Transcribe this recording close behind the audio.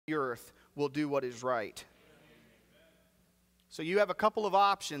the earth will do what is right. So you have a couple of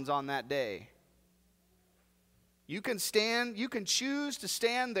options on that day. You can choose to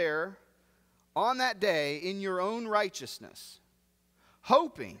stand there on that day in your own righteousness,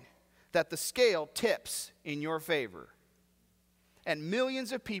 hoping that the scale tips in your favor. And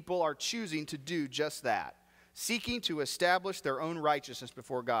millions of people are choosing to do just that, seeking to establish their own righteousness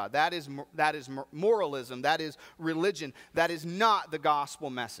before God. That is moralism. That is religion. That is not the gospel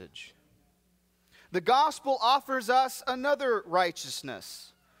message. The gospel offers us another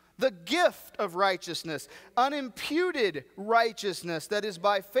righteousness, the gift of righteousness, unimputed righteousness that is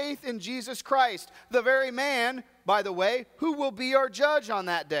by faith in Jesus Christ, the very man, by the way, who will be our judge on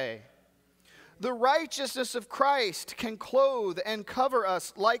that day. The righteousness of Christ can clothe and cover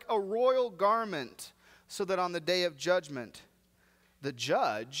us like a royal garment, so that on the day of judgment, the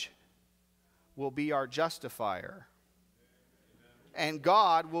judge will be our justifier. And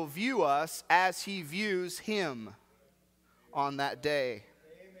God will view us as He views Him on that day.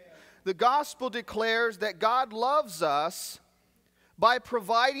 The gospel declares that God loves us by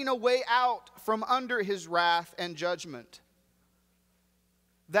providing a way out from under His wrath and judgment.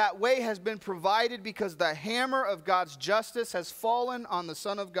 That way has been provided because the hammer of God's justice has fallen on the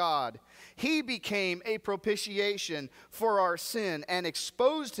Son of God. He became a propitiation for our sin and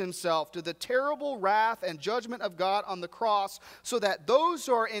exposed Himself to the terrible wrath and judgment of God on the cross, so that those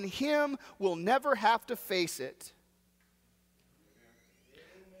who are in Him will never have to face it.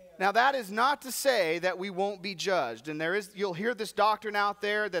 Now, that is not to say that we won't be judged. And you'll hear this doctrine out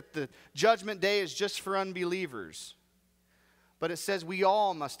there that the judgment day is just for unbelievers. But it says we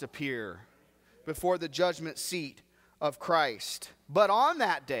all must appear before the judgment seat of Christ. But on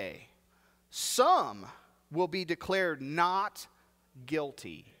that day, some will be declared not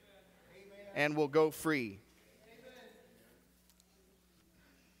guilty and will go free.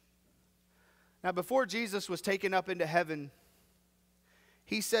 Now, before Jesus was taken up into heaven,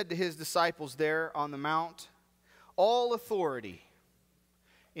 He said to His disciples there on the mount, "All authority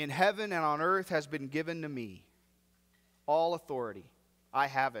in heaven and on earth has been given to me." All authority. I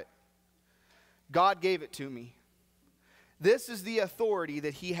have it. God gave it to me. This is the authority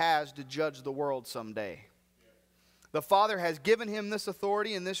that He has to judge the world someday. The Father has given Him this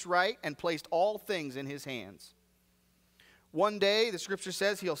authority and this right and placed all things in His hands. One day, the Scripture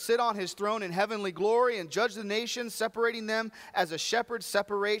says, He'll sit on His throne in heavenly glory and judge the nations, separating them as a shepherd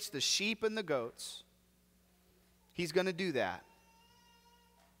separates the sheep and the goats. He's going to do that.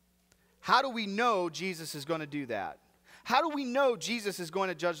 How do we know Jesus is going to do that? How do we know Jesus is going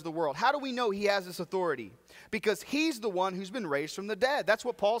to judge the world? How do we know He has this authority? Because He's the one who's been raised from the dead. That's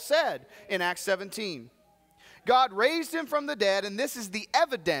what Paul said in Acts 17. God raised Him from the dead, and this is the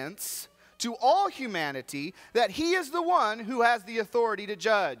evidence to all humanity that He is the one who has the authority to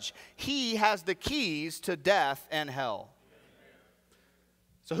judge. He has the keys to death and hell.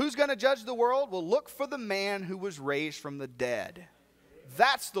 So who's going to judge the world? Well, look for the man who was raised from the dead.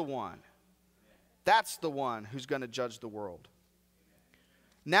 That's the one. That's the one who's going to judge the world.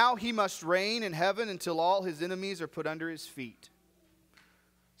 Now He must reign in heaven until all His enemies are put under His feet.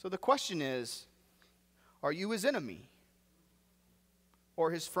 So the question is, are you His enemy or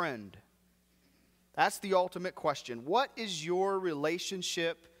His friend? That's the ultimate question. What is your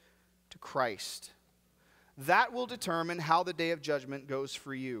relationship to Christ? That will determine how the day of judgment goes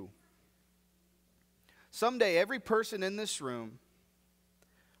for you. Someday, every person in this room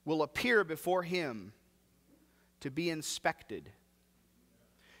will appear before Him to be inspected.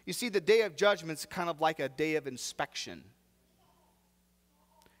 You see, the day of judgment is kind of like a day of inspection.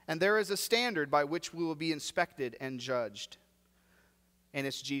 And there is a standard by which we will be inspected and judged. And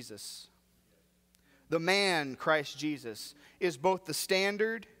it's Jesus. The man, Christ Jesus, is both the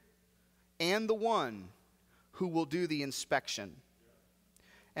standard and the one who will do the inspection.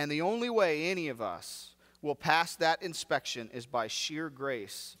 And the only way any of us will pass that inspection is by sheer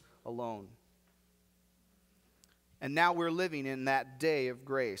grace alone. And now we're living in that day of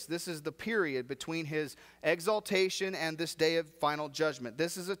grace. This is the period between His exaltation and this day of final judgment.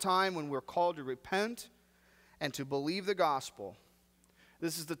 This is a time when we're called to repent and to believe the gospel.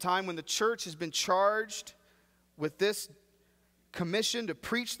 This is the time when the church has been charged with this commission to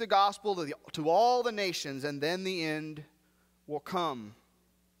preach the gospel to all the nations, and then the end will come.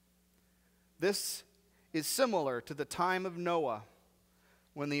 This is similar to the time of Noah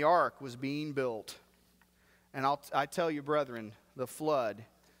when the ark was being built. And I tell you, brethren, the flood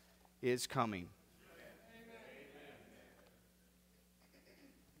is coming.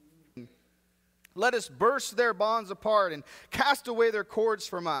 Let us burst their bonds apart and cast away their cords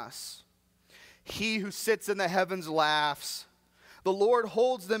from us. He who sits in the heavens laughs. The Lord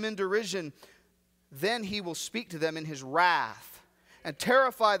holds them in derision. Then he will speak to them in his wrath and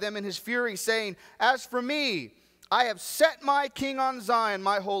terrify them in his fury, saying, as for me, I have set my king on Zion,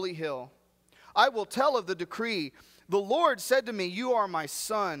 my holy hill. I will tell of the decree. The Lord said to me, you are my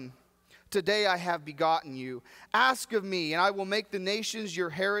son. Today I have begotten you. Ask of me, and I will make the nations your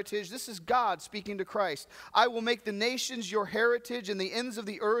heritage. This is God speaking to Christ. I will make the nations your heritage, and the ends of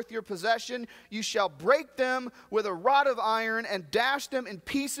the earth your possession. You shall break them with a rod of iron, and dash them in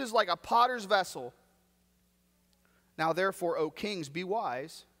pieces like a potter's vessel. Now therefore, O kings, be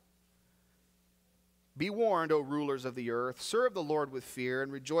wise. Be warned, O rulers of the earth. Serve the Lord with fear,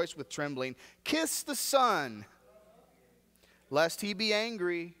 and rejoice with trembling. Kiss the Son, lest he be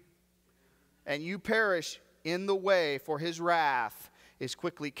angry, and you perish in the way, for his wrath is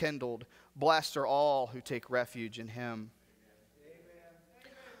quickly kindled. Blessed are all who take refuge in him.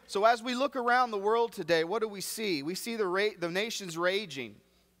 Amen. So as we look around the world today, what do we see? We see the nations raging.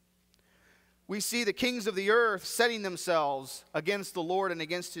 We see the kings of the earth setting themselves against the Lord and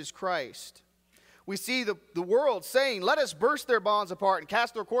against his Christ. We see the world saying, let us burst their bonds apart and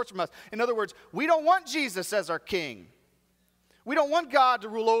cast their cords from us. In other words, we don't want Jesus as our king. We don't want God to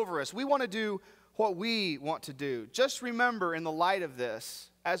rule over us. We want to do what we want to do. Just remember, in the light of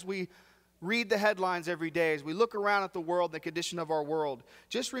this, as we read the headlines every day, as we look around at the world, the condition of our world,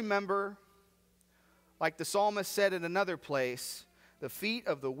 just remember, like the psalmist said in another place, the feet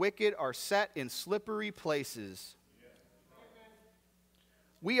of the wicked are set in slippery places.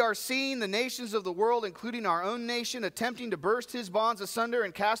 We are seeing the nations of the world, including our own nation, attempting to burst his bonds asunder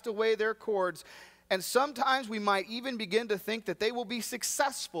and cast away their cords. And sometimes we might even begin to think that they will be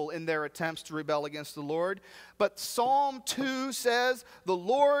successful in their attempts to rebel against the Lord. But Psalm 2 says, the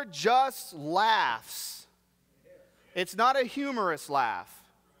Lord just laughs. It's not a humorous laugh.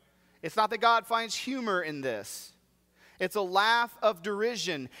 It's not that God finds humor in this. It's a laugh of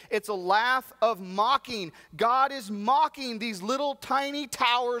derision. It's a laugh of mocking. God is mocking these little tiny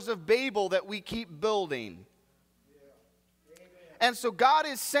towers of Babel that we keep building. And so God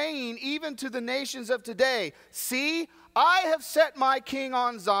is saying, even to the nations of today, see, I have set my king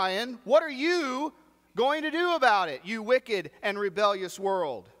on Zion. What are you going to do about it, you wicked and rebellious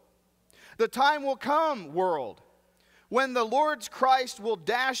world? The time will come, world, when the Lord's Christ will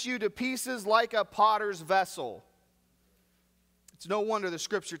dash you to pieces like a potter's vessel. It's no wonder the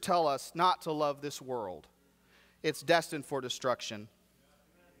scripture tells us not to love this world. It's destined for destruction.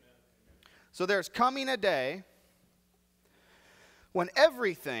 So there's coming a day when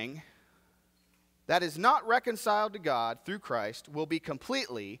everything that is not reconciled to God through Christ will be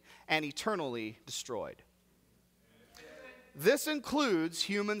completely and eternally destroyed. This includes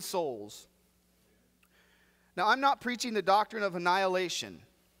human souls. Now, I'm not preaching the doctrine of annihilation.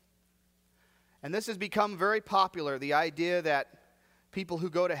 And this has become very popular, the idea that people who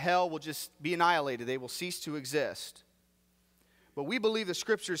go to hell will just be annihilated. They will cease to exist. But we believe the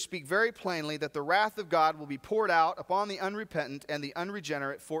scriptures speak very plainly that the wrath of God will be poured out upon the unrepentant and the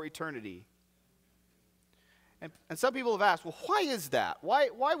unregenerate for eternity. And some people have asked, well, why is that? Why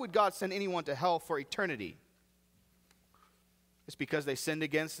would God send anyone to hell for eternity? It's because they sinned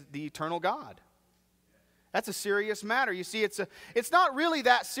against the eternal God. That's a serious matter. You see, it's not really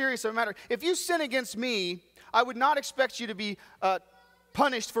that serious of a matter. If you sin against me, I would not expect you to be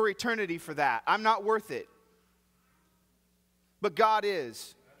punished for eternity for that. I'm not worth it. But God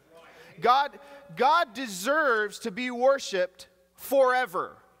is. God deserves to be worshiped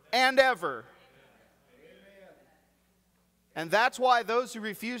forever and ever. And that's why those who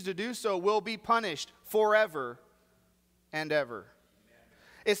refuse to do so will be punished forever and ever.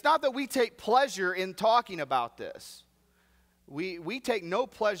 It's not that we take pleasure in talking about this. We take no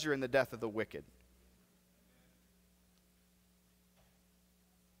pleasure in the death of the wicked.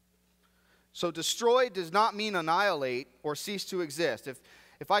 So destroyed does not mean annihilate or cease to exist.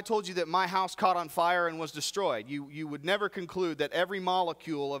 If I told you that my house caught on fire and was destroyed, you would never conclude that every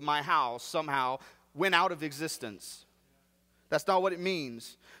molecule of my house somehow went out of existence. That's not what it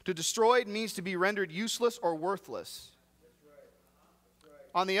means. To destroy means to be rendered useless or worthless.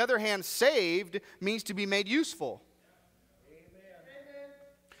 On the other hand, saved means to be made useful.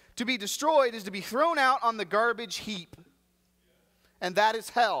 To be destroyed is to be thrown out on the garbage heap. And that is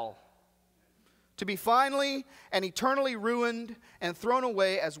hell. To be finally and eternally ruined and thrown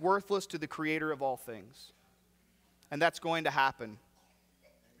away as worthless to the Creator of all things. And that's going to happen.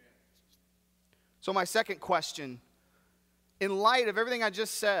 So my second question, in light of everything I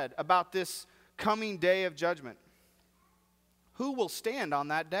just said about this coming day of judgment, who will stand on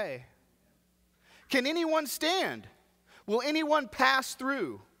that day? Can anyone stand? Will anyone pass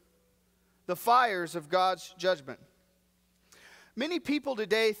through the fires of God's judgment? Many people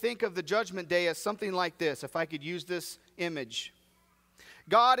today think of the judgment day as something like this, if I could use this image.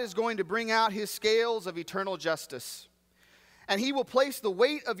 God is going to bring out his scales of eternal justice, and he will place the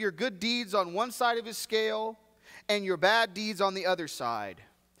weight of your good deeds on one side of his scale and your bad deeds on the other side.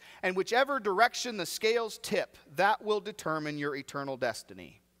 And whichever direction the scales tip, that will determine your eternal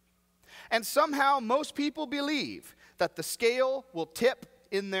destiny. And somehow most people believe that the scale will tip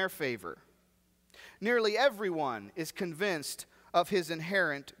in their favor. Nearly everyone is convinced of his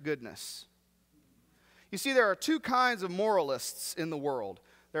inherent goodness. You see, there are two kinds of moralists in the world.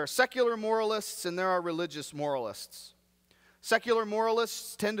 There are secular moralists and there are religious moralists. Secular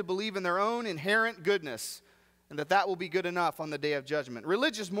moralists tend to believe in their own inherent goodness and that will be good enough on the day of judgment.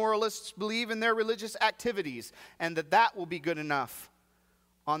 Religious moralists believe in their religious activities and that will be good enough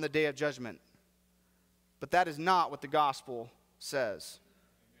on the day of judgment. But that is not what the gospel says.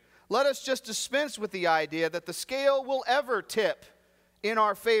 Let us just dispense with the idea that the scale will ever tip in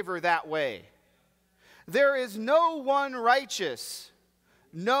our favor that way. There is no one righteous.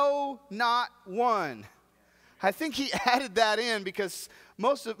 No, not one. I think he added that in because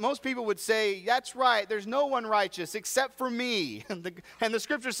most people would say, that's right, there's no one righteous except for me. And the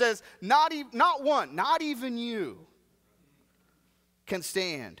scripture says, not one, not even you can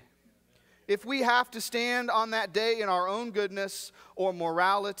stand. If we have to stand on that day in our own goodness or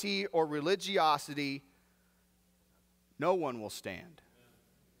morality or religiosity, no one will stand.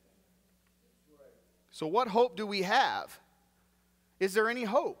 So what hope do we have? Is there any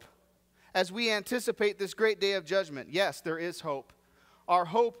hope as we anticipate this great day of judgment? Yes, there is hope. Our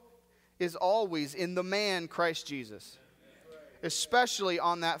hope is always in the man Christ Jesus, especially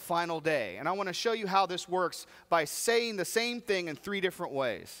on that final day. And I want to show you how this works by saying the same thing in three different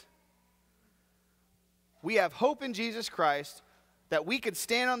ways. We have hope in Jesus Christ that we could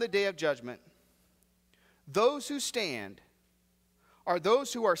stand on the day of judgment. Those who stand are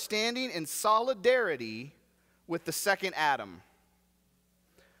those who are standing in solidarity with the second Adam.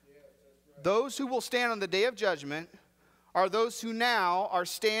 Those who will stand on the day of judgment are those who now are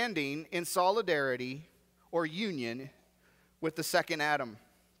standing in solidarity or union with the second Adam.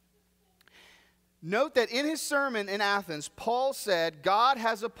 Note that in his sermon in Athens, Paul said, God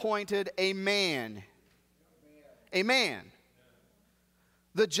has appointed a man. A man.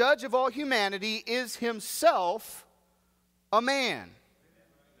 The judge of all humanity is himself a man.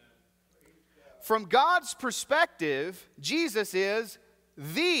 From God's perspective, Jesus is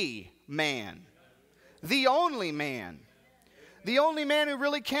the man. The only man. The only man who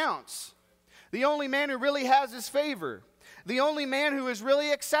really counts. The only man who really has his favor. The only man who is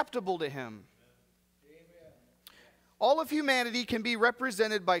really acceptable to him. All of humanity can be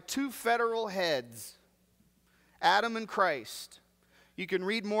represented by two federal heads, Adam and Christ. You can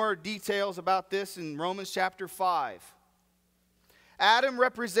read more details about this in Romans chapter 5. Adam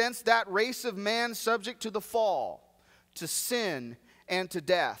represents that race of man subject to the fall, to sin, and to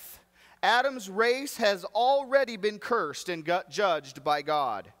death. Adam's race has already been cursed and judged by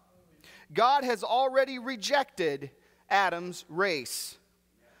God. God has already rejected Adam's race.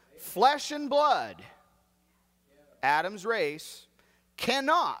 Flesh and blood, Adam's race,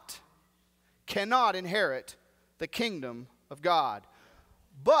 cannot inherit the kingdom of God.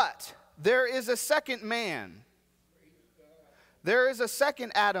 But there is a second man. There is a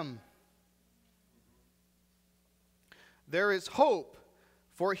second Adam. There is hope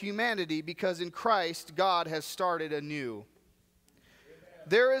for humanity because in Christ God has started anew.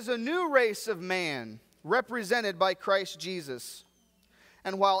 There is a new race of man represented by Christ Jesus.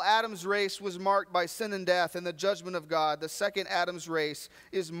 And while Adam's race was marked by sin and death and the judgment of God, the second Adam's race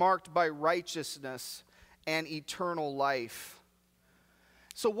is marked by righteousness and eternal life.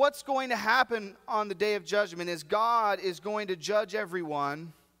 So what's going to happen on the day of judgment is God is going to judge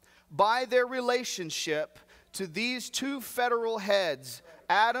everyone by their relationship to these two federal heads,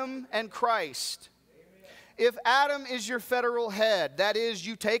 Adam and Christ. If Adam is your federal head, that is,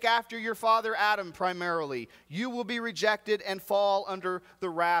 you take after your father Adam primarily, you will be rejected and fall under the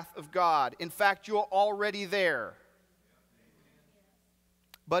wrath of God. In fact, you're already there.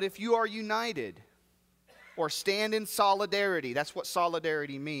 But if you are united or stand in solidarity, that's what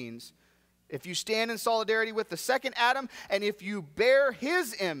solidarity means. If you stand in solidarity with the second Adam, and if you bear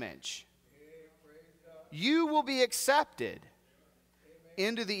his image, you will be accepted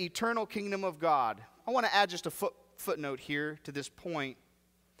into the eternal kingdom of God. I want to add just a footnote here to this point.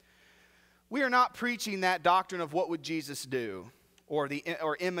 We are not preaching that doctrine of what would Jesus do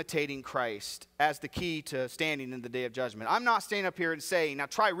or imitating Christ as the key to standing in the day of judgment. I'm not standing up here and saying, now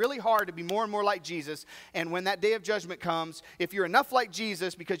try really hard to be more and more like Jesus, and when that day of judgment comes, if you're enough like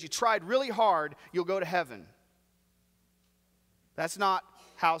Jesus because you tried really hard, you'll go to heaven. That's not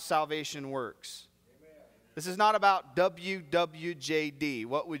how salvation works. This is not about WWJD.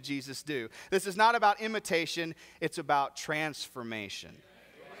 What would Jesus do? This is not about imitation. It's about transformation.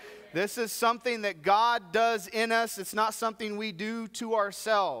 This is something that God does in us. It's not something we do to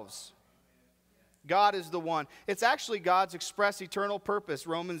ourselves. God is the one. It's actually God's express eternal purpose,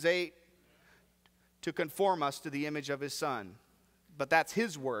 Romans 8, to conform us to the image of His Son. But that's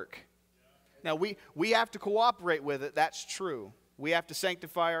His work. Now, we have to cooperate with it. That's true. We have to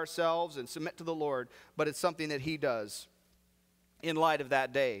sanctify ourselves and submit to the Lord. But it's something that He does in light of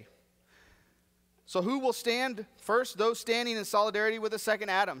that day. So who will stand? First, those standing in solidarity with the second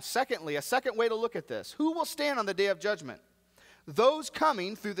Adam. Secondly, a second way to look at this. Who will stand on the day of judgment? Those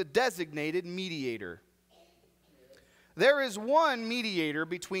coming through the designated mediator. There is one mediator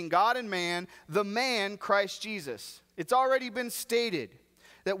between God and man, the man Christ Jesus. It's already been stated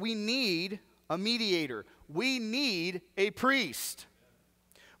that we need a mediator. We need a priest.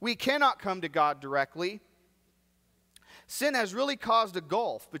 We cannot come to God directly. Sin has really caused a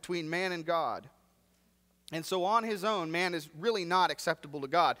gulf between man and God. And so on his own, man is really not acceptable to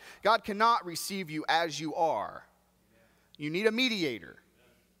God. God cannot receive you as you are. You need a mediator.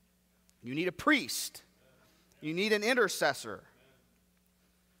 You need a priest. You need an intercessor.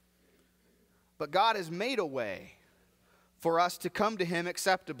 But God has made a way for us to come to Him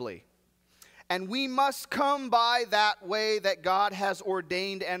acceptably. And we must come by that way that God has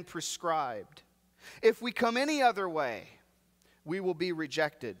ordained and prescribed. If we come any other way, we will be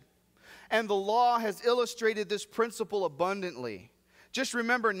rejected. And the law has illustrated this principle abundantly. Just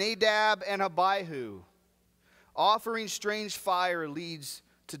remember Nadab and Abihu. Offering strange fire leads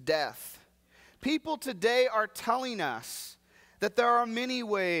to death. People today are telling us that there are many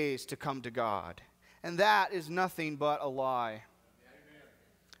ways to come to God, and that is nothing but a lie.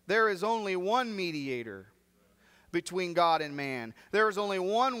 There is only one mediator between God and man. There is only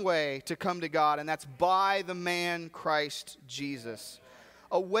one way to come to God, and that's by the man Christ Jesus.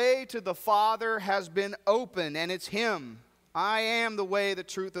 A way to the Father has been opened, and it's Him. I am the way, the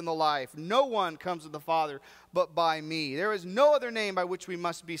truth, and the life. No one comes to the Father but by me. There is no other name by which we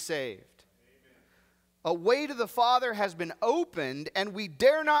must be saved. Amen. A way to the Father has been opened, and we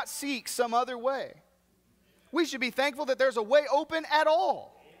dare not seek some other way. We should be thankful that there's a way open at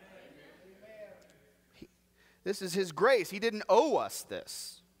all. This is His grace. He didn't owe us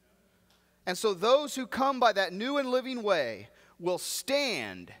this. And so those who come by that new and living way will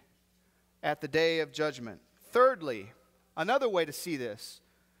stand at the day of judgment. Thirdly, another way to see this,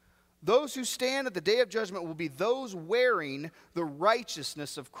 those who stand at the day of judgment will be those wearing the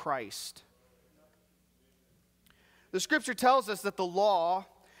righteousness of Christ. The Scripture tells us that the law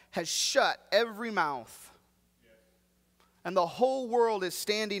has shut every mouth, and the whole world is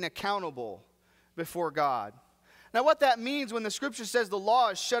standing accountable before God. Now, what that means when the Scripture says the law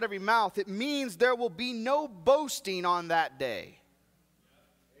has shut every mouth, it means there will be no boasting on that day.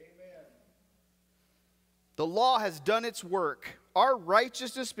 Amen. The law has done its work. Our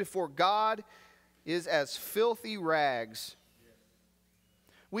righteousness before God is as filthy rags.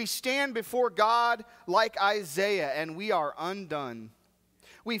 We stand before God like Isaiah, and we are undone.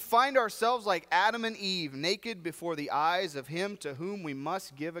 We find ourselves like Adam and Eve, naked before the eyes of Him to whom we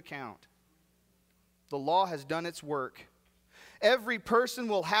must give account. The law has done its work. Every person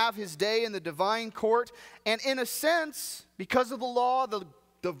will have his day in the divine court, and in a sense, because of the law,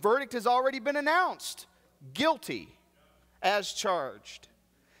 the verdict has already been announced. Guilty as charged.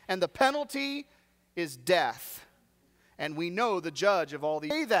 And the penalty is death. And we know the judge of all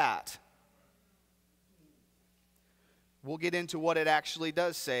these say that. We'll get into what it actually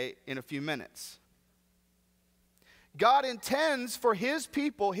does say in a few minutes. God intends for His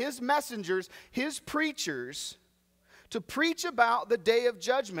people, His messengers, His preachers, to preach about the day of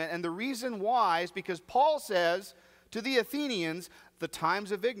judgment. And the reason why is because Paul says to the Athenians, the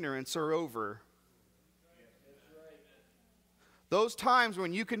times of ignorance are over. Those times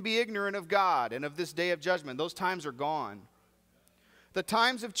when you can be ignorant of God and of this day of judgment, those times are gone. The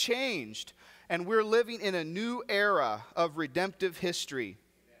times have changed, and we're living in a new era of redemptive history.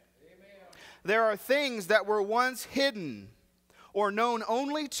 There are things that were once hidden or known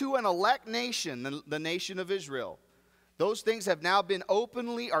only to an elect nation, the nation of Israel. Those things have now been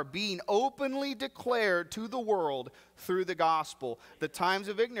being openly declared to the world through the gospel. The times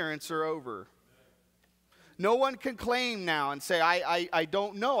of ignorance are over. No one can claim now and say, I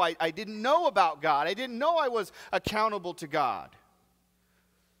don't know. I didn't know about God. I didn't know I was accountable to God.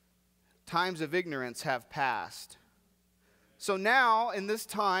 Times of ignorance have passed. So now, in this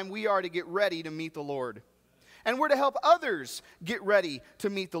time, we are to get ready to meet the Lord. And we're to help others get ready to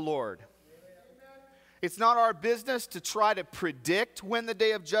meet the Lord. It's not our business to try to predict when the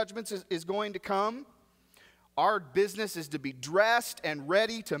day of judgment is going to come. Our business is to be dressed and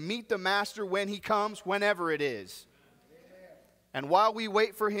ready to meet the Master when he comes, whenever it is. And while we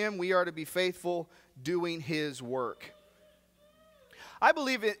wait for him, we are to be faithful doing his work. I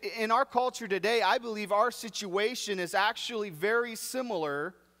believe in our culture today, I believe our situation is actually very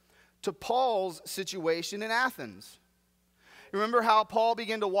similar to Paul's situation in Athens. Remember how Paul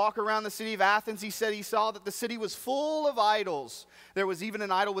began to walk around the city of Athens? He said he saw that the city was full of idols. There was even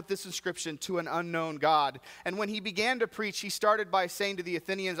an idol with this inscription, "To an unknown God." And when he began to preach, he started by saying to the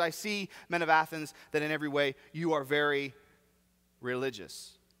Athenians, "I see, men of Athens, that in every way you are very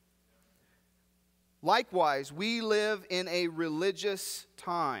religious." Likewise, we live in a religious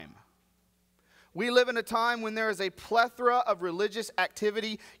time. We live in a time when there is a plethora of religious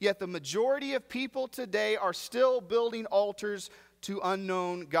activity, yet the majority of people today are still building altars to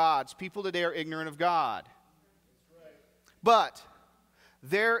unknown gods. People today are ignorant of God. But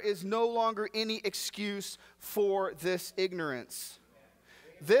there is no longer any excuse for this ignorance.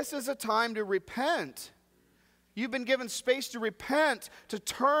 This is a time to repent. You've been given space to repent, to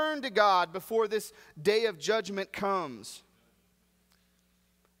turn to God before this day of judgment comes.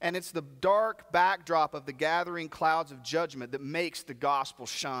 And it's the dark backdrop of the gathering clouds of judgment that makes the gospel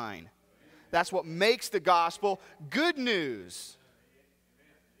shine. That's what makes the gospel good news.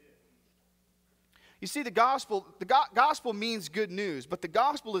 You see, the gospel means good news, but the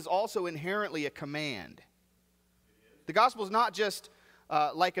gospel is also inherently a command. The gospel is not just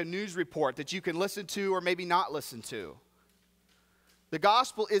like a news report that you can listen to or maybe not listen to. The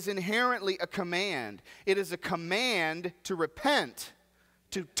gospel is inherently a command. It is a command to repent,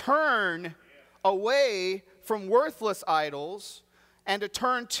 to turn away from worthless idols and to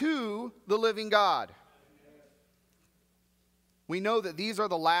turn to the living God. We know that these are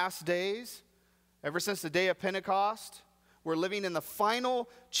the last days. Ever since the day of Pentecost, we're living in the final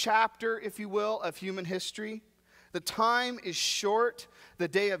chapter, if you will, of human history. The time is short. The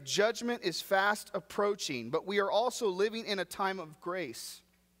day of judgment is fast approaching. But we are also living in a time of grace.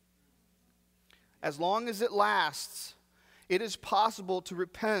 As long as it lasts, it is possible to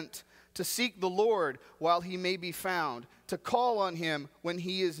repent, to seek the Lord while he may be found, to call on him when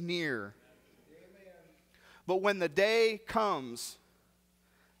he is near. Amen. But when the day comes,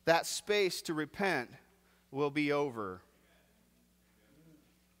 that space to repent will be over.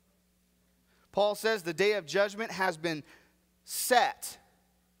 Paul says the day of judgment has been set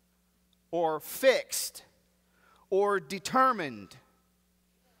or fixed or determined.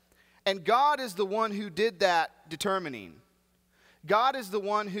 And God is the one who did that determining. God is the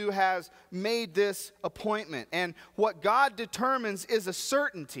one who has made this appointment. And what God determines is a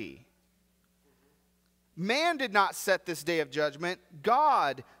certainty. Man did not set this day of judgment.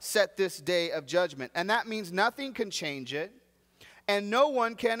 God set this day of judgment. And that means nothing can change it, and no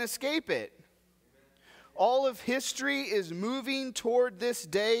one can escape it. All of history is moving toward this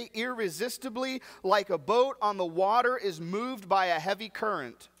day irresistibly, like a boat on the water is moved by a heavy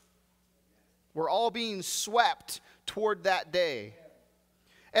current. We're all being swept toward that day.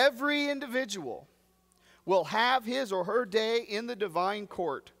 Every individual will have his or her day in the divine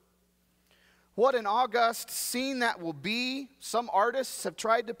court. What an august scene that will be. Some artists have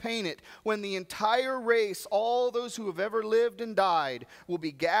tried to paint it, when the entire race, all those who have ever lived and died, will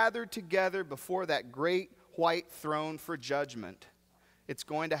be gathered together before that great white throne for judgment. It's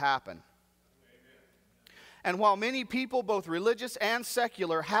going to happen. And while many people, both religious and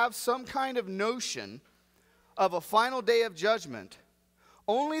secular, have some kind of notion of a final day of judgment,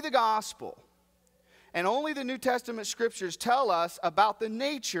 only the gospel and only the New Testament scriptures tell us about the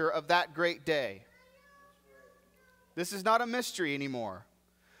nature of that great day. This is not a mystery anymore.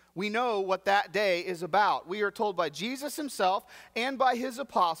 We know what that day is about. We are told by Jesus himself and by his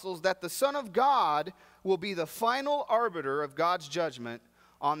apostles that the Son of God will be the final arbiter of God's judgment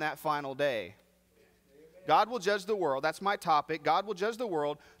on that final day. God will judge the world. That's my topic. God will judge the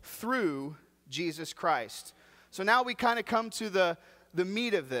world through Jesus Christ. So now we kind of come to the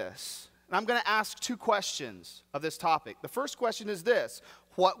meat of this. And I'm going to ask two questions of this topic. The first question is this: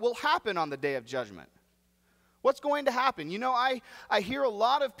 what will happen on the day of judgment? What's going to happen? You know, I hear a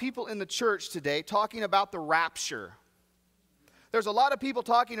lot of people in the church today talking about the rapture. There's a lot of people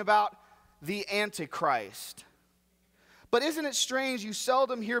talking about the Antichrist. But isn't it strange you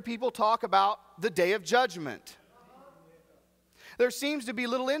seldom hear people talk about the day of judgment? There seems to be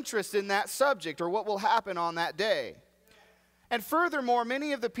little interest in that subject or what will happen on that day. And furthermore,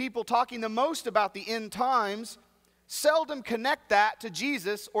 many of the people talking the most about the end times seldom connect that to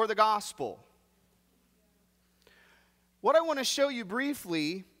Jesus or the gospel. What I want to show you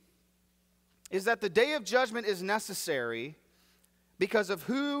briefly is that the day of judgment is necessary because of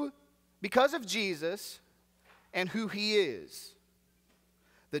Jesus and who he is.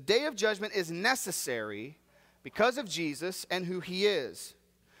 The day of judgment is necessary because of Jesus and who he is.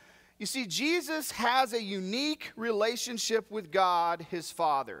 You see, Jesus has a unique relationship with God, his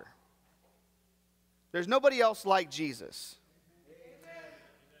Father. There's nobody else like Jesus. Amen.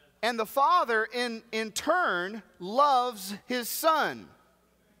 And the Father, in turn, loves his Son.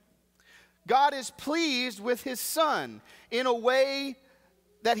 God is pleased with his Son in a way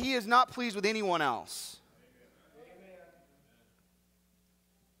that he is not pleased with anyone else.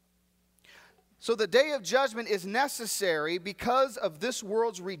 So the day of judgment is necessary because of this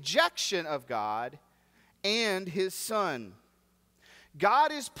world's rejection of God and his Son.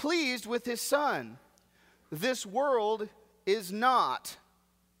 God is pleased with his Son. This world is not,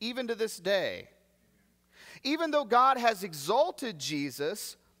 even to this day. Even though God has exalted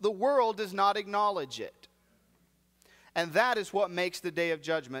Jesus, the world does not acknowledge it. And that is what makes the day of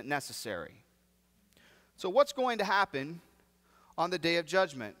judgment necessary. So what's going to happen on the day of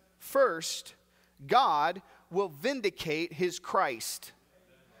judgment? First, God will vindicate his Christ.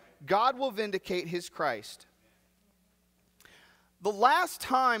 God will vindicate his Christ. The last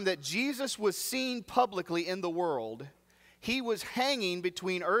time that Jesus was seen publicly in the world, he was hanging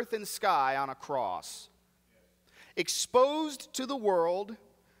between earth and sky on a cross. Exposed to the world,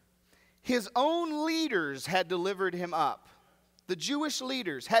 his own leaders had delivered him up. The Jewish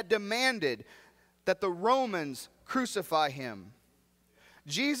leaders had demanded that the Romans crucify him.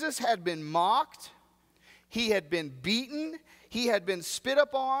 Jesus had been mocked, he had been beaten, he had been spit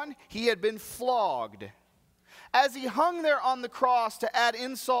upon, he had been flogged. As he hung there on the cross to add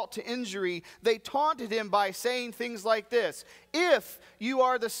insult to injury, they taunted him by saying things like this: "If you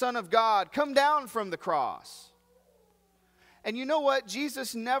are the Son of God, come down from the cross." And you know what?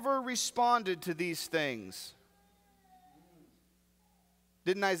 Jesus never responded to these things.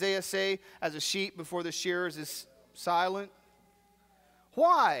 Didn't Isaiah say, "As a sheep before the shearers is silent"?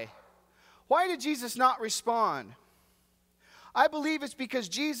 Why? Why did Jesus not respond? I believe it's because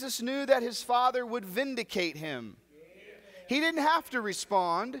Jesus knew that his Father would vindicate him. He didn't have to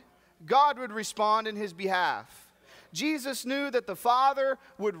respond. God would respond in his behalf. Jesus knew that the Father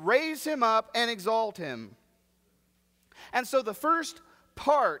would raise him up and exalt him. And so the first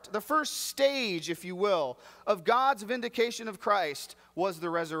part, the first stage, if you will, of God's vindication of Christ was the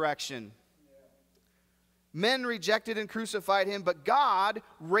resurrection. Men rejected and crucified him, but God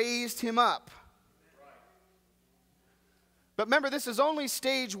raised him up. But remember, this is only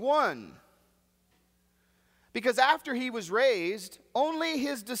stage one. Because after he was raised, only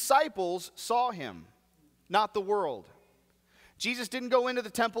his disciples saw him, not the world. Jesus didn't go into the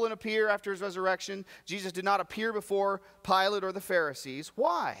temple and appear after his resurrection. Jesus did not appear before Pilate or the Pharisees.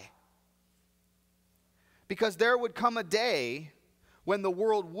 Why? Because there would come a day when the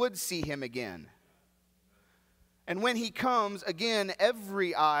world would see him again. And when he comes, again,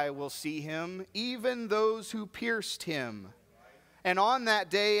 every eye will see him, even those who pierced him. And on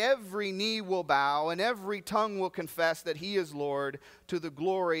that day, every knee will bow, and every tongue will confess that he is Lord, to the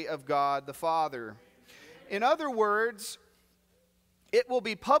glory of God the Father. In other words, it will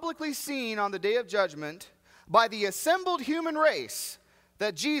be publicly seen on the day of judgment by the assembled human race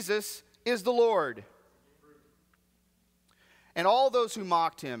that Jesus is the Lord. And all those who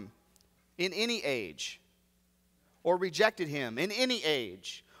mocked him in any age, or rejected him in any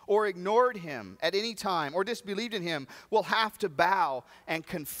age, or ignored him at any time, or disbelieved in him, will have to bow and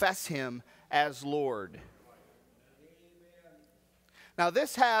confess him as Lord. Now,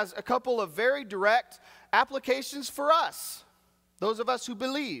 this has a couple of very direct applications for us, those of us who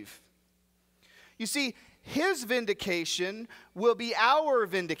believe. You see, his vindication will be our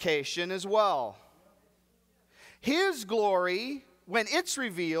vindication as well. His glory, when it's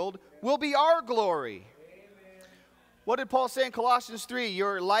revealed, will be our glory. What did Paul say in Colossians 3?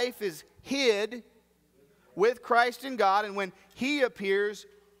 Your life is hid with Christ in God, and when he appears,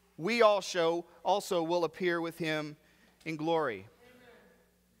 we also will appear with him in glory.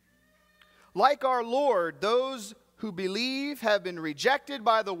 Like our Lord, those who believe have been rejected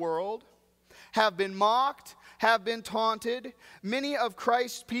by the world, have been mocked, have been taunted. Many of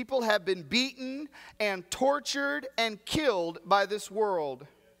Christ's people have been beaten and tortured and killed by this world.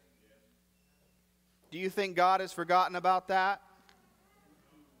 Do you think God has forgotten about that?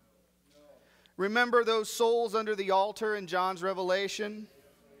 Remember those souls under the altar in John's Revelation?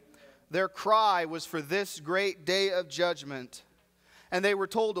 Their cry was for this great day of judgment, and they were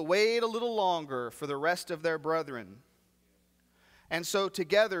told to wait a little longer for the rest of their brethren. And so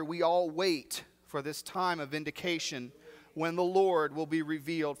together we all wait for this time of vindication when the Lord will be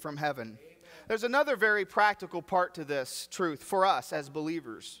revealed from heaven. there's another very practical part to this truth for us as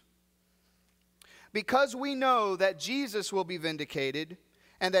believers. Because we know that Jesus will be vindicated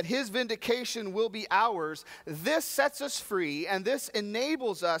and that his vindication will be ours, this sets us free and this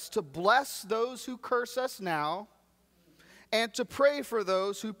enables us to bless those who curse us now and to pray for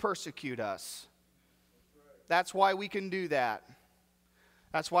those who persecute us. That's why we can do that.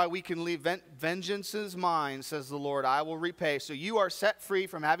 That's why we can leave vengeance is mine, says the Lord, I will repay. So you are set free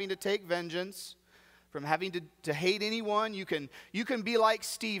from having to take vengeance, from having to hate anyone. You can be like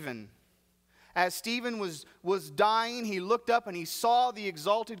Stephen. As Stephen was dying, he looked up and he saw the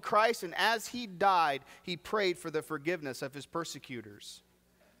exalted Christ, and as he died, he prayed for the forgiveness of his persecutors,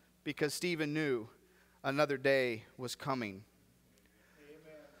 because Stephen knew another day was coming.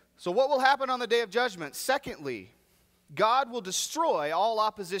 Amen. So what will happen on the day of judgment? Secondly, God will destroy all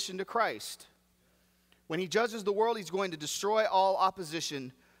opposition to Christ. When he judges the world, he's going to destroy all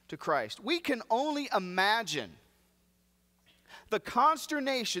opposition to Christ. We can only imagine the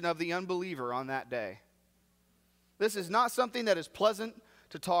consternation of the unbeliever on that day. This is not something that is pleasant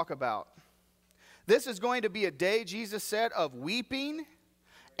to talk about. This is going to be a day, Jesus said, of weeping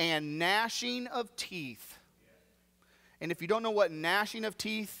and gnashing of teeth. And if you don't know what gnashing of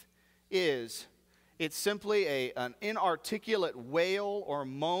teeth is, it's simply an inarticulate wail or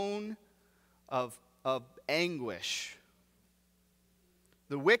moan of anguish.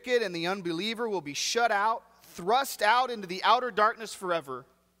 The wicked and the unbeliever will be shut out, thrust out into the outer darkness forever.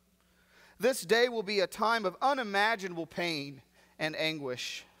 This day will be a time of unimaginable pain and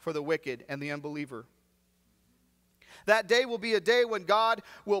anguish for the wicked and the unbeliever. That day will be a day when God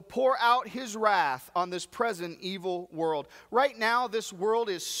will pour out his wrath on this present evil world. Right now, this world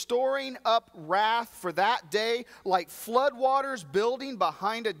is storing up wrath for that day like floodwaters building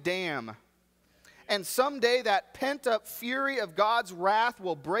behind a dam. And someday that pent-up fury of God's wrath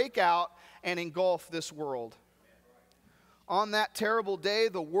will break out and engulf this world. On that terrible day,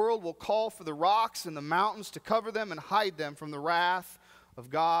 the world will call for the rocks and the mountains to cover them and hide them from the wrath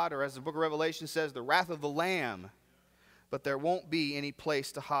of God, or as the book of Revelation says, the wrath of the Lamb. But there won't be any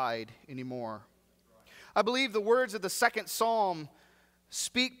place to hide anymore. I believe the words of the second psalm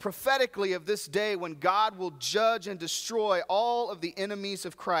speak prophetically of this day when God will judge and destroy all of the enemies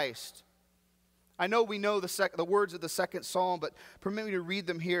of Christ. I know we know the words of the second psalm, but permit me to read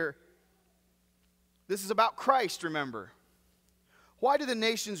them here. This is about Christ, remember. Why do the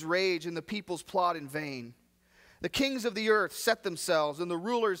nations rage and the peoples plot in vain? The kings of the earth set themselves, and the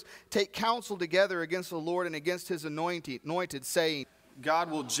rulers take counsel together against the Lord and against his anointed, saying,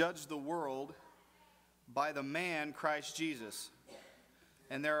 God will judge the world by the man Christ Jesus.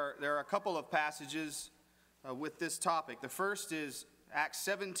 And there are a couple of passages with this topic. The first is Acts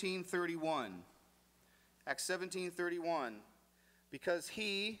 17:31. Acts 17:31. Because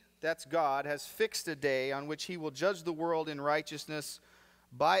he, that's God, has fixed a day on which he will judge the world in righteousness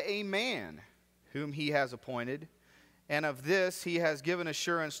by a man whom he has appointed, and of this he has given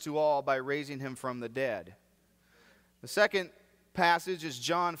assurance to all by raising him from the dead. The second passage is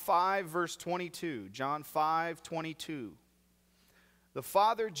John 5, verse 22. John 5:22. The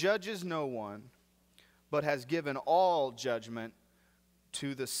Father judges no one, but has given all judgment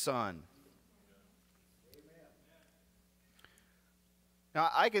to the Son. Now,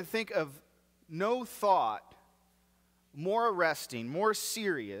 I can think of no thought more arresting, more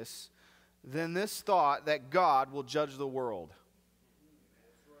serious than this thought that God will judge the world.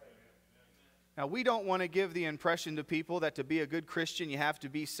 Now, we don't want to give the impression to people that to be a good Christian you have to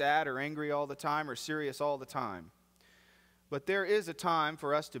be sad or angry all the time or serious all the time. But there is a time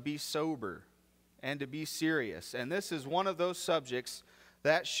for us to be sober and to be serious. And this is one of those subjects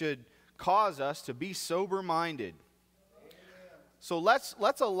that should cause us to be sober-minded. So let's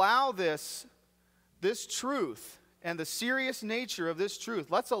allow this truth and the serious nature of this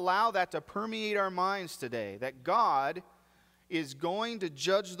truth, let's allow that to permeate our minds today, that God is going to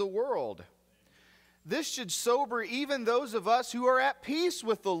judge the world. This should sober even those of us who are at peace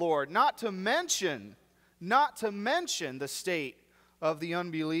with the Lord, not to mention the state of the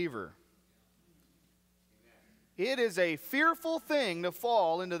unbeliever. It is a fearful thing to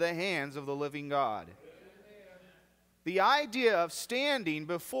fall into the hands of the living God. The idea of standing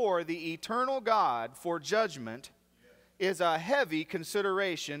before the eternal God for judgment is a heavy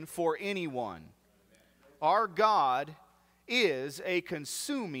consideration for anyone. Our God is a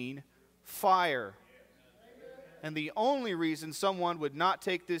consuming fire. And the only reason someone would not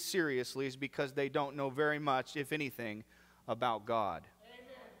take this seriously is because they don't know very much, if anything, about God.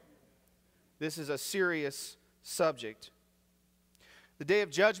 This is a serious subject. The day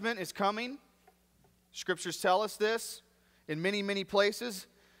of judgment is coming. Scriptures tell us this in many, many places.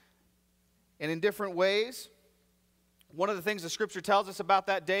 and in different ways. One of the things the Scripture tells us about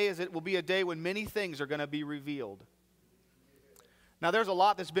that day is it will be a day when many things are going to be revealed. Now, there's a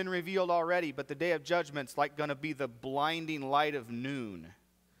lot that's been revealed already, but the day of judgment's like going to be the blinding light of noon.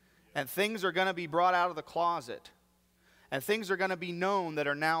 And things are going to be brought out of the closet. And things are going to be known that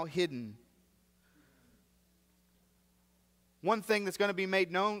are now hidden. One thing that's going to be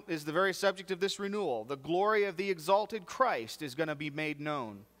made known is the very subject of this renewal. The glory of the exalted Christ is going to be made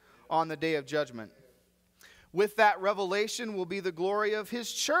known on the day of judgment. With that revelation will be the glory of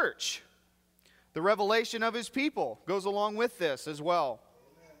His church. The revelation of His people goes along with this as well.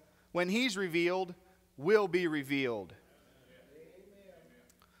 Amen. When He's revealed, will be revealed. Amen.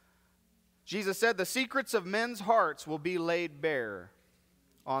 Jesus said the secrets of men's hearts will be laid bare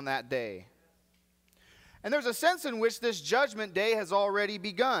on that day. And there's a sense in which this judgment day has already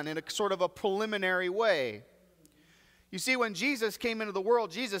begun in a sort of a preliminary way. You see, when Jesus came into the world,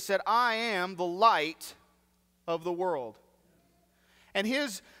 Jesus said, I am the light of the world. And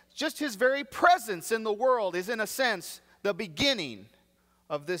just his very presence in the world is, in a sense, the beginning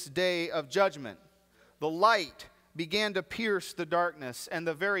of this day of judgment. The light began to pierce the darkness, and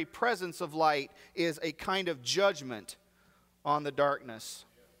the very presence of light is a kind of judgment on the darkness.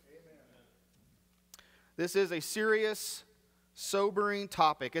 This is a serious, sobering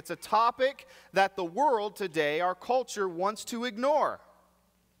topic. It's a topic that the world today, our culture, wants to ignore.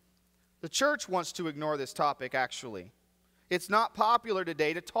 The church wants to ignore this topic, actually. It's not popular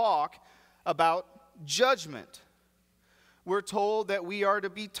today to talk about judgment. We're told that we are to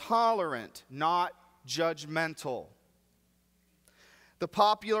be tolerant, not judgmental. The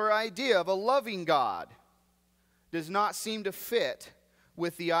popular idea of a loving God does not seem to fit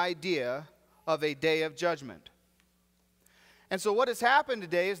with the idea of a day of judgment. And so what has happened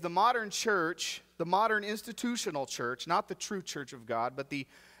today is the modern church, the modern institutional church, not the true church of God, but the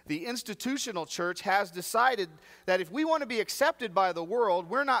institutional church has decided that if we want to be accepted by the world,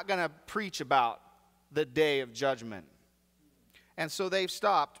 we're not going to preach about the day of judgment. And so they've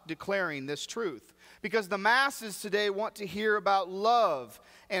stopped declaring this truth. Because the masses today want to hear about love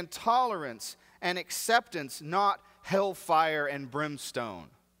and tolerance and acceptance, not hellfire and brimstone.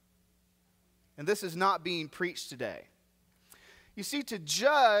 And this is not being preached today. You see, to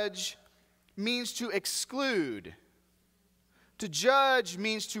judge means to exclude. To judge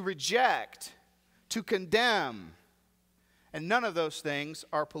means to reject, to condemn. And none of those things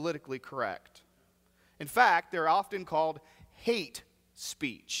are politically correct. In fact, they're often called hate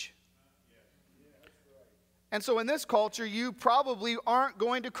speech. And so in this culture, you probably aren't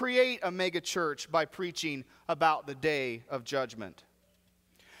going to create a mega church by preaching about the day of judgment.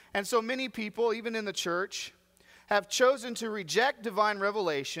 And so many people, even in the church, have chosen to reject divine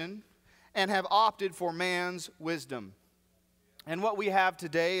revelation and have opted for man's wisdom. And what we have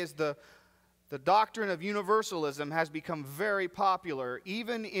today is the doctrine of universalism has become very popular,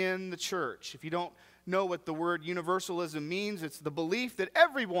 even in the church. If you don't know what the word universalism means, it's the belief that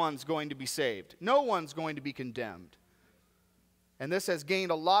everyone's going to be saved. No one's going to be condemned. And this has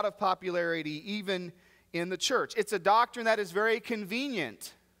gained a lot of popularity even in the church. It's a doctrine that is very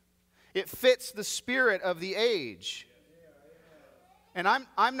convenient. It fits the spirit of the age. And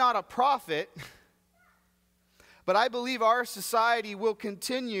I'm not a prophet, but I believe our society will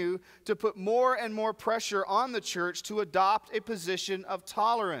continue to put more and more pressure on the church to adopt a position of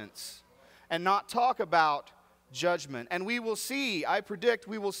tolerance and not talk about judgment. And we will see, I predict,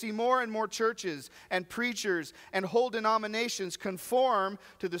 we will see more and more churches and preachers and whole denominations conform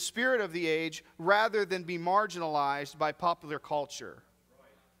to the spirit of the age rather than be marginalized by popular culture.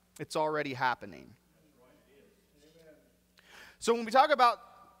 It's already happening. So when we talk about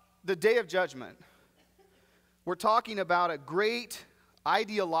the day of judgment, we're talking about a great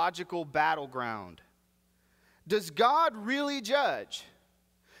ideological battleground. Does God really judge?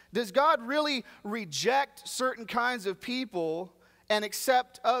 Does God really reject certain kinds of people and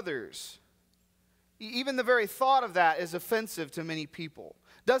accept others? Even the very thought of that is offensive to many people.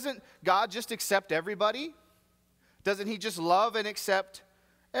 Doesn't God just accept everybody? Doesn't He just love and accept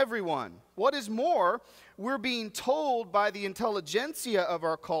everyone? What is more, we're being told by the intelligentsia of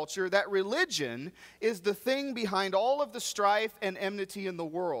our culture that religion is the thing behind all of the strife and enmity in the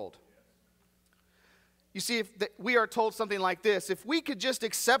world. You see, we are told something like this: if we could just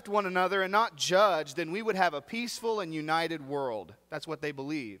accept one another and not judge, then we would have a peaceful and united world. That's what they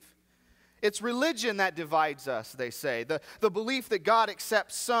believe. It's religion that divides us, they say. The belief that God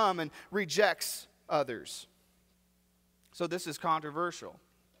accepts some and rejects others. So this is controversial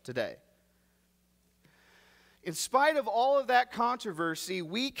today. In spite of all of that controversy,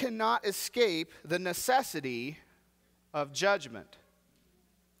 we cannot escape the necessity of judgment.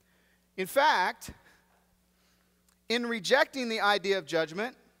 In fact, in rejecting the idea of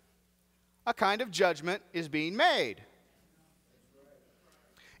judgment, a kind of judgment is being made.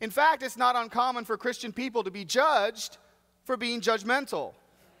 In fact, it's not uncommon for Christian people to be judged for being judgmental.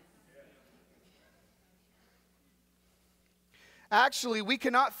 Actually, we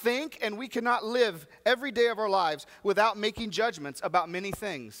cannot think and we cannot live every day of our lives without making judgments about many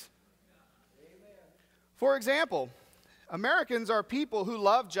things. For example, Americans are people who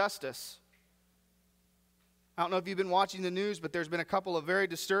love justice. I don't know if you've been watching the news, but there's been a couple of very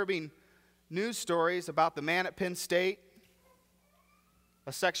disturbing news stories about the man at Penn State,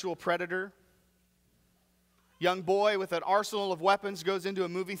 a sexual predator. Young boy with an arsenal of weapons goes into a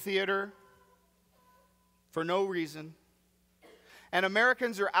movie theater for no reason. And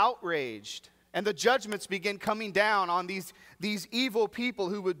Americans are outraged. And the judgments begin coming down on these evil people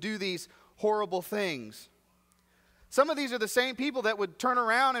who would do these horrible things. Some of these are the same people that would turn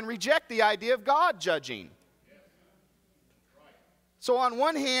around and reject the idea of God judging. So on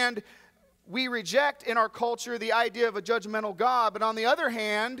one hand, we reject in our culture the idea of a judgmental God, but on the other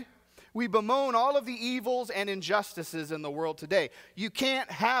hand, we bemoan all of the evils and injustices in the world today. You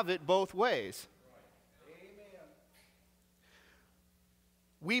can't have it both ways.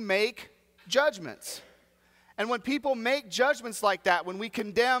 We make judgments. And when people make judgments like that, when we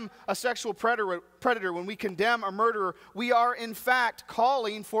condemn a sexual predator, when we condemn a murderer, we are in fact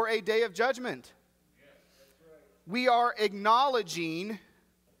calling for a day of judgment. We are acknowledging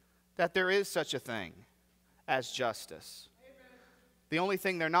that there is such a thing as justice. The only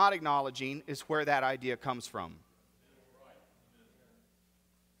thing they're not acknowledging is where that idea comes from.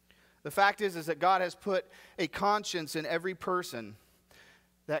 The fact is that God has put a conscience in every person.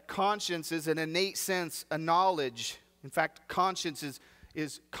 That conscience is an innate sense, a knowledge. In fact, conscience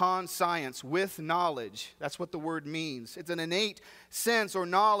is conscience, with knowledge. That's what the word means. It's an innate sense or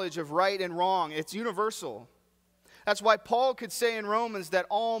knowledge of right and wrong. It's universal. That's why Paul could say in Romans that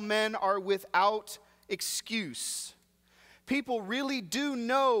all men are without excuse. People really do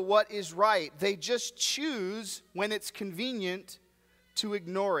know what is right. They just choose, when it's convenient, to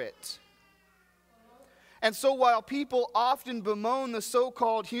ignore it. And so while people often bemoan the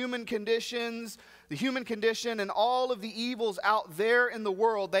so-called human conditions, the human condition and all of the evils out there in the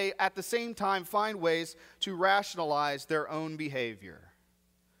world, they at the same time find ways to rationalize their own behavior.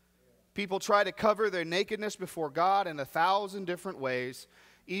 People try to cover their nakedness before God in 1,000 different ways,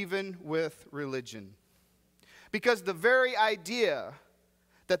 even with religion. Because the very idea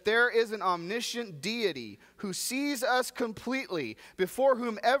that there is an omniscient deity who sees us completely, before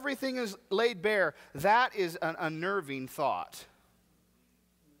whom everything is laid bare, that is an unnerving thought.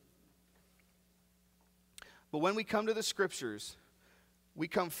 But when we come to the Scriptures, we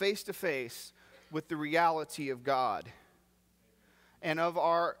come face to face with the reality of God and of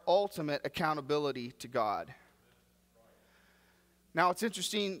our ultimate accountability to God. Now, it's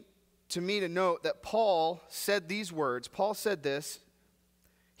interesting to me to note that Paul said these words. Paul said this: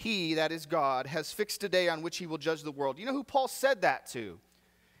 He, that is God, has fixed a day on which he will judge the world. You know who Paul said that to?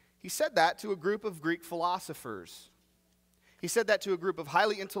 He said that to a group of Greek philosophers. He said that to a group of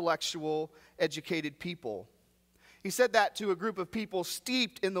highly intellectual, educated people. He said that to a group of people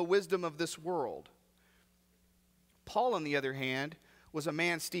steeped in the wisdom of this world. Paul, on the other hand, was a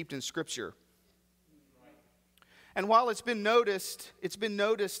man steeped in Scripture. And while it's been noticed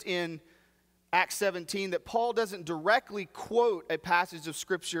in Acts 17 that Paul doesn't directly quote a passage of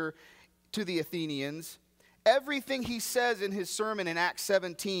Scripture to the Athenians, everything he says in his sermon in Acts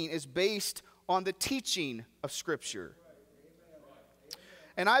 17 is based on the teaching of Scripture.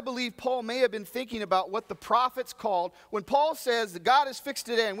 And I believe Paul may have been thinking about what the prophets called, when Paul says that God has fixed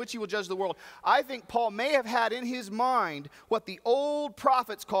a day in which he will judge the world, I think Paul may have had in his mind what the old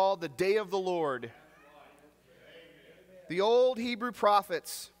prophets called the day of the Lord. The old Hebrew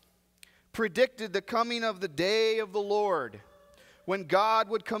prophets predicted the coming of the day of the Lord, when God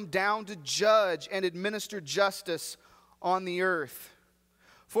would come down to judge and administer justice on the earth.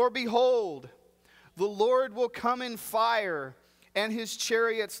 For behold, the Lord will come in fire, and his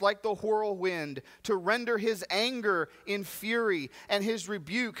chariots like the whirlwind, to render his anger in fury, and his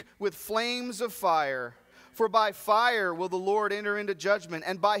rebuke with flames of fire. For by fire will the Lord enter into judgment,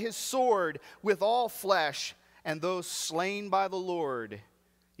 and by his sword with all flesh, and those slain by the Lord.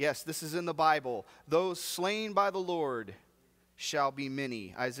 Yes, this is in the Bible. Those slain by the Lord shall be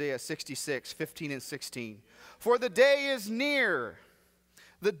many. Isaiah 66, 15 and 16. For the day is near.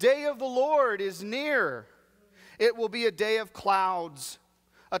 The day of the Lord is near. It will be a day of clouds,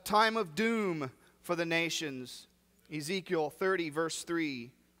 a time of doom for the nations. Ezekiel 30, verse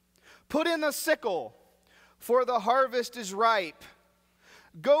 3. Put in the sickle, for the harvest is ripe.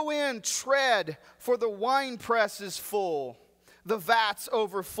 Go in, tread, for the winepress is full. The vats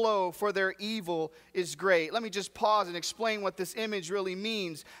overflow, for their evil is great. Let me just pause and explain what this image really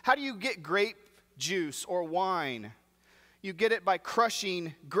means. How do you get grape juice or wine? You get it by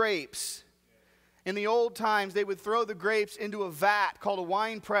crushing grapes. In the old times, they would throw the grapes into a vat called a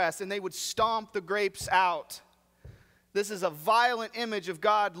wine press, and they would stomp the grapes out. This is a violent image of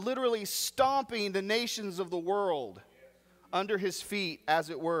God literally stomping the nations of the world under his feet, as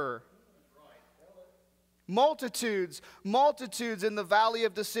it were. Multitudes, multitudes in the valley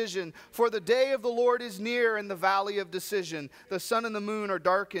of decision. For the day of the Lord is near in the valley of decision. The sun and the moon are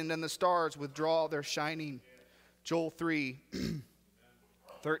darkened, and the stars withdraw their shining. Joel 3,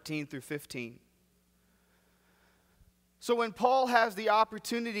 13 through 15. So when Paul has the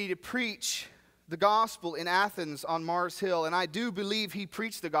opportunity to preach the gospel in Athens on Mars Hill, and I do believe he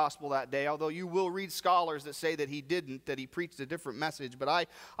preached the gospel that day, although you will read scholars that say that he didn't, that he preached a different message, but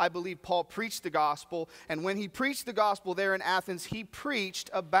I believe Paul preached the gospel, and when he preached the gospel there in Athens, he preached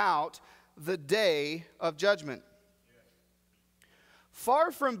about the day of judgment.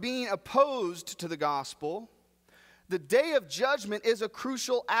 Far from being opposed to the gospel, the day of judgment is a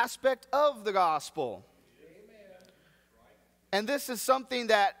crucial aspect of the gospel. And this is something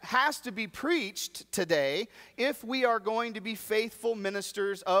that has to be preached today if we are going to be faithful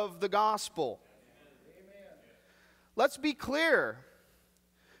ministers of the gospel. Amen. Let's be clear.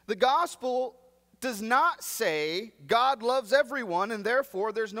 The gospel does not say God loves everyone and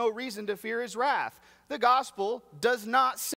therefore there's no reason to fear his wrath. The gospel does not say